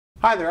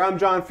Hi there, I'm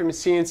John from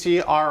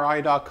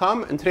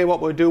CNCKing.com, and today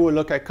what we'll do, we'll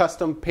look at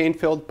custom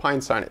paint-filled pine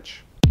signage.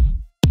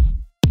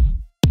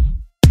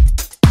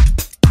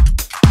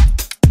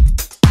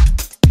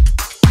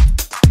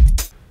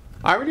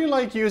 I really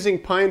like using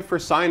pine for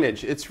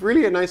signage. It's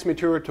really a nice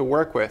material to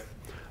work with.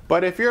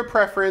 But if your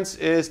preference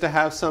is to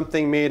have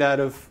something made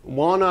out of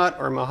walnut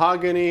or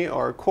mahogany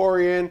or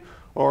corian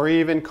or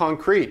even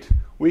concrete,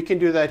 we can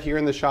do that here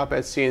in the shop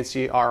at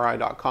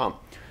CNCKing.com.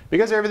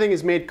 Because everything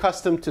is made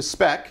custom to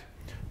spec,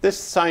 this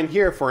sign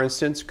here, for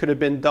instance, could have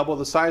been double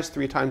the size,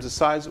 3 times the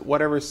size,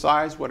 whatever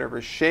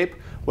shape,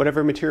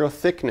 whatever material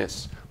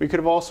thickness. We could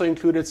have also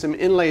included some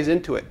inlays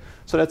into it.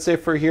 So let's say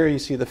for here you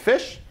see the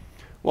fish.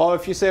 Well,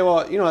 if you say,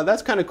 well, you know,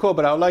 that's kind of cool,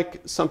 but I would like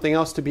something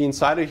else to be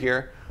inside of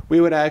here, we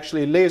would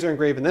actually laser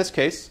engrave, in this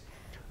case,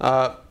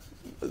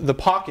 the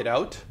pocket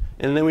out,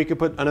 and then we could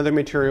put another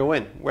material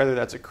in, whether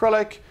that's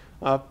acrylic,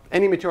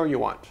 any material you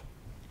want.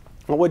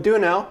 What we'll do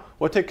now,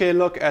 we'll take a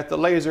look at the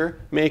laser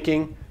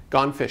making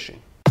Gone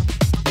Fishing.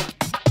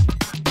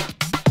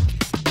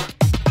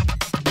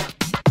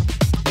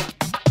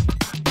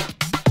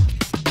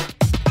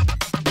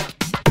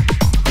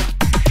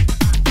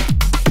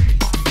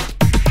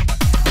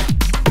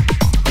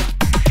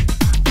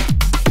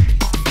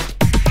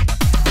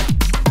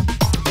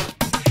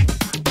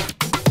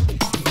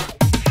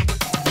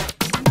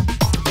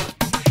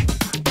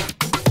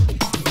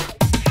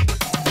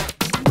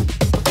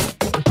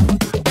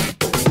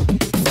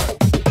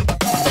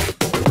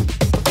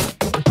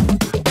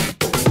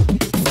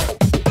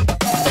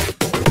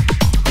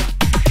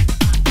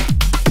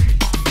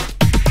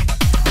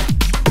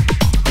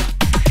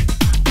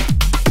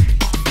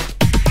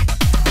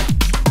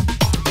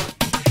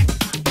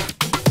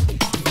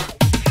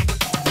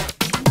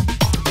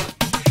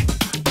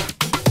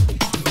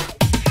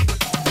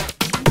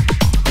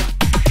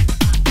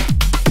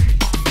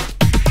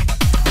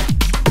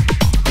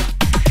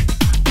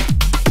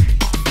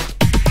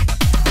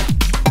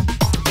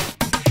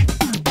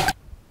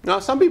 Now,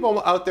 some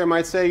people out there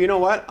might say, you know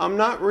what, I'm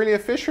not really a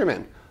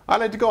fisherman. I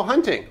like to go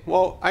hunting.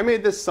 Well, I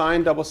made this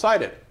sign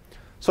double-sided.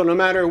 So no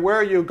matter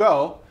where you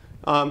go,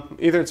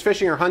 either it's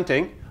fishing or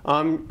hunting,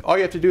 all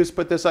you have to do is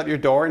put this at your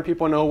door and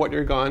people know what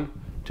you're going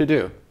to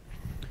do.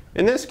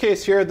 In this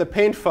case here, the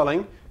paint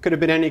filling could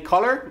have been any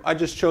color. I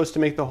just chose to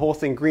make the whole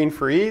thing green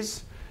for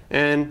ease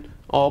and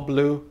all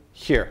blue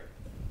here.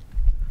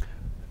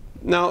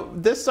 Now,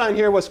 this sign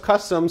here was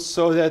custom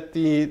so that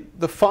the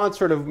font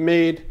sort of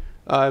made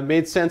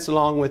sense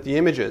along with the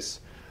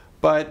images.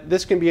 But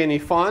this can be any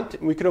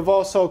font. We could have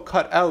also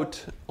cut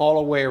out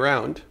all the way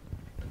around.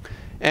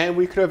 And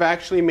we could have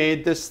actually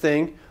made this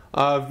thing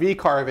V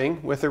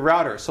carving with a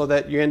router so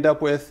that you end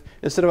up with,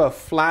 instead of a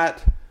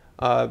flat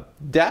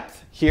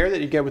depth here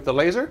that you get with the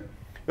laser,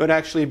 it would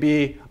actually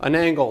be an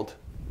angled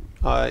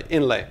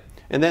inlay.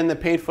 And then the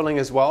paint filling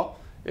as well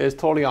is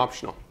totally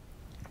optional.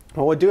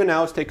 What we'll do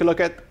now is take a look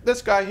at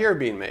this guy here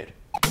being made.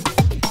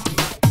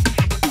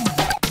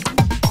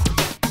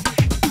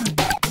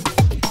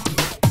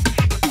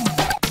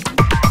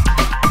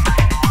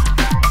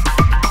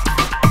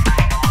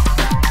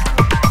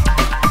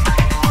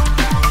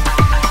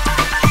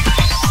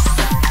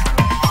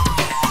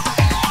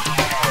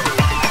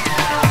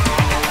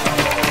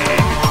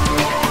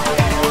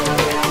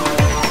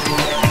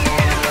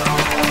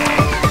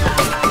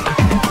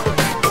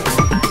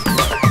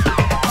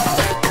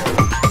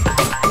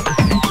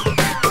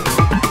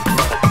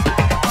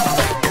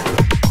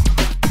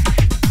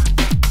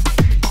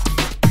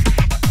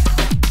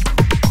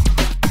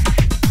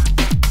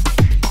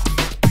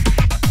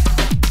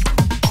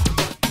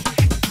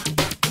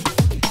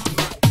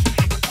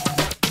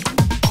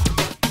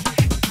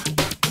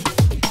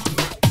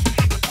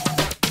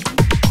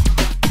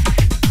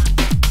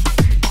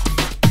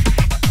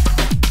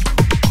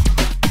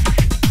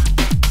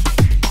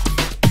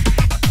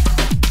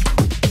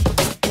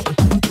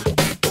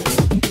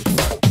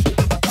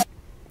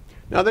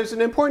 Now there's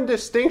an important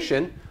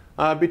distinction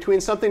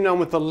between something done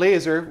with a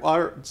laser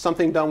or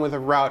something done with a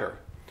router.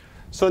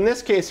 So in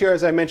this case here,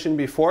 as I mentioned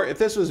before, if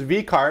this was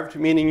V-carved,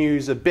 meaning you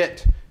use a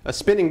bit, a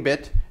spinning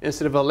bit,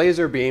 instead of a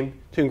laser beam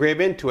to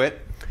engrave into it,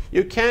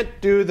 you can't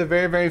do the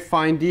very, very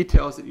fine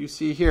details that you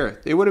see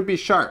here. They wouldn't be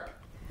sharp.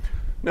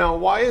 Now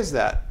why is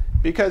that?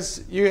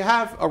 Because you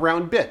have a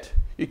round bit.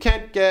 You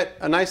can't get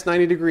a nice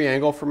 90-degree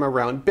angle from a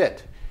round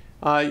bit.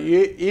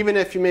 Even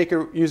if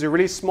you use a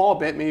really small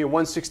bit, maybe a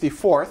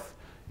 1/64th,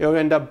 it'll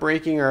end up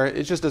breaking or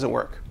it just doesn't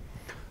work.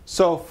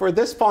 So for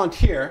this font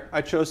here,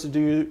 I chose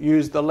to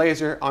use the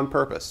laser on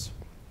purpose.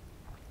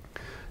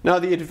 Now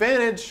the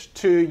advantage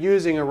to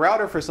using a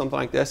router for something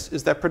like this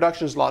is that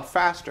production is a lot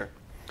faster.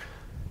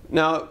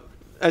 Now,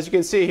 as you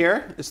can see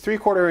here, it's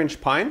 3/4 inch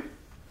pine.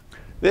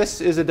 This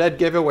is a dead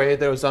giveaway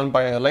that was done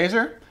by a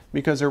laser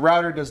because a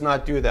router does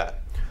not do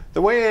that.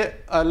 The way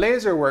a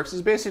laser works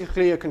is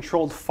basically a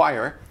controlled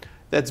fire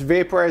that's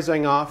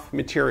vaporizing off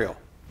material.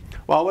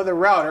 While with a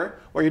router,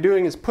 what you're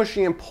doing is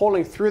pushing and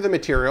pulling through the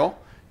material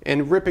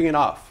and ripping it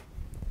off.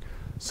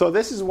 So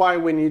this is why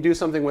when you do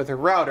something with a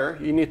router,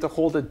 you need to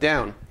hold it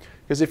down.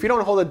 because if you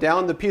don't hold it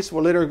down, the piece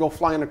will literally go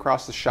flying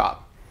across the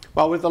shop.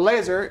 While with the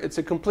laser, it's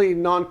a complete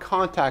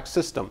non-contact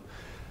system.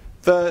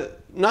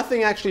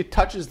 Nothing actually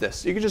touches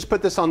this. You can just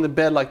put this on the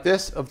bed like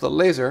this of the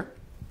laser,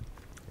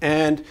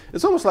 and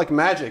it's almost like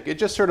magic. It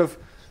just sort of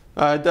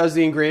does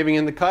the engraving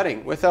and the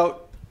cutting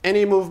without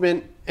any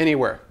movement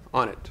anywhere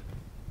on it.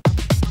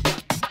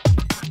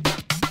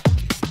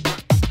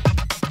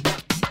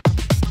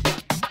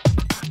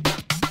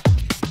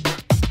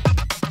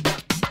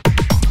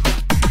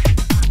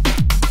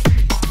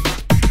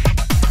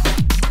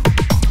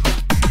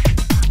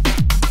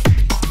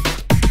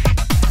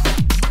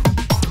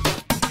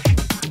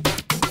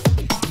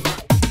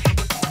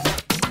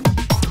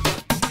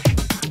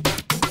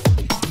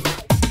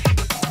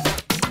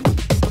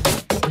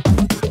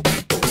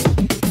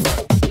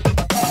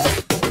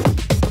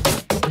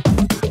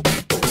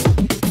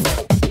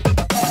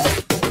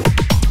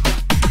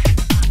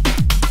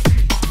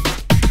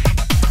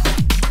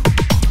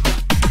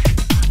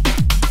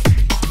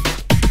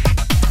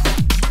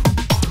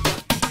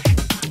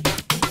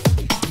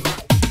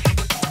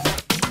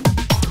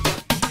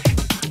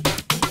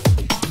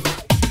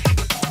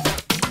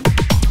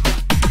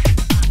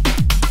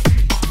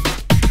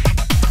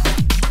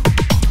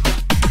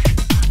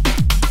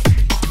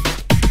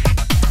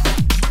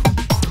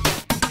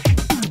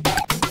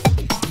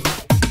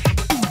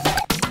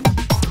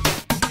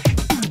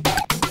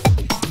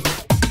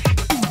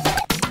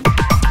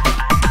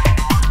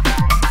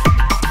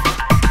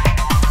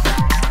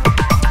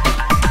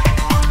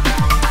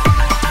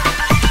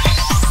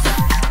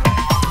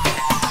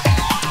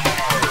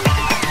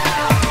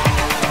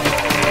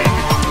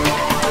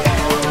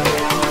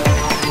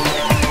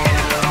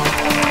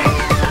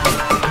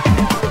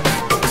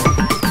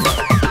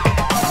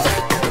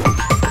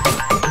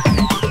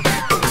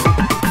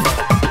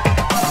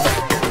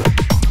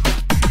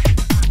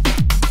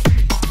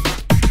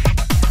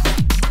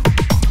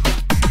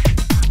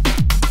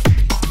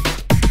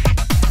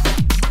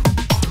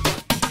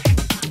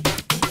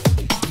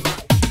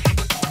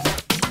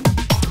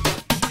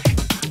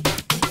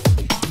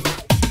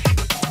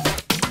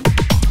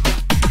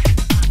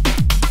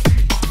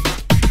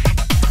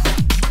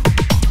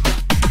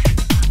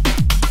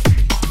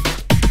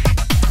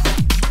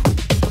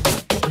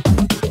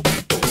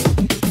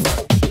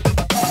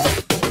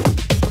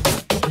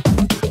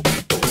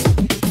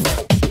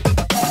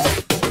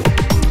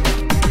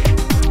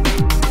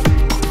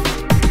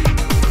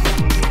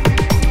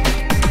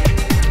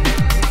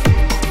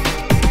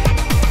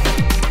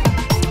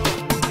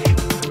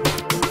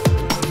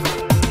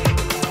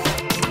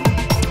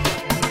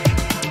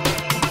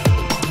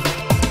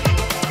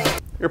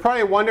 You're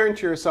probably wondering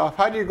to yourself,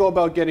 how do you go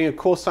about getting a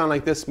cool sign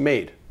like this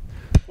made?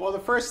 Well, the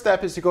first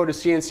step is to go to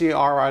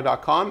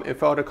CNCKing.com and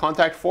fill out a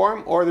contact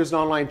form, or there's an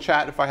online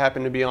chat if I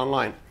happen to be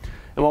online.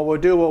 And what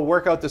we'll do, we'll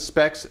work out the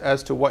specs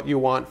as to what you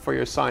want for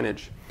your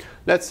signage.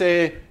 Let's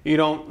say you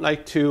don't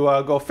like to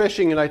go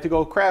fishing, you like to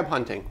go crab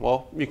hunting.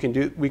 Well, we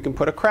can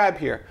put a crab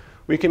here.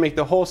 We can make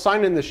the whole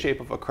sign in the shape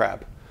of a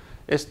crab.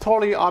 It's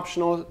totally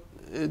optional.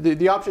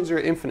 The options are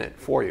infinite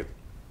for you.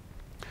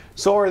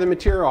 So are the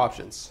material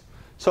options.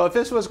 So if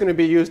this was going to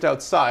be used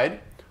outside,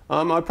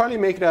 I'd probably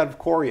make it out of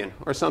corian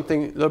or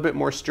something a little bit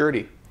more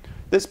sturdy.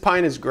 This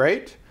pine is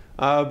great,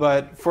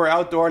 but for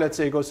outdoor, let's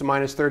say it goes to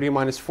 -30,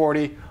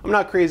 -40, I'm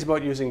not crazy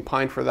about using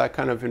pine for that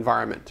kind of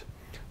environment.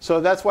 So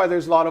that's why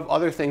there's a lot of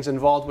other things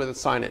involved with the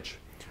signage.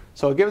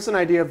 So give us an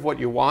idea of what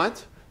you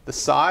want, the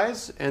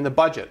size, and the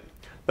budget.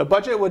 The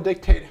budget would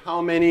dictate how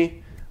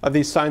many of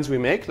these signs we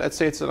make. Let's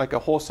say it's like a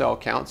wholesale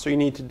account, so you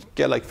need to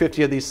get like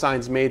 50 of these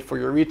signs made for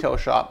your retail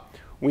shop.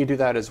 We do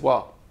that as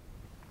well.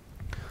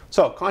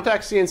 So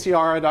contact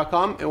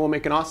CNCKing.com and we'll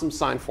make an awesome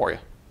sign for you.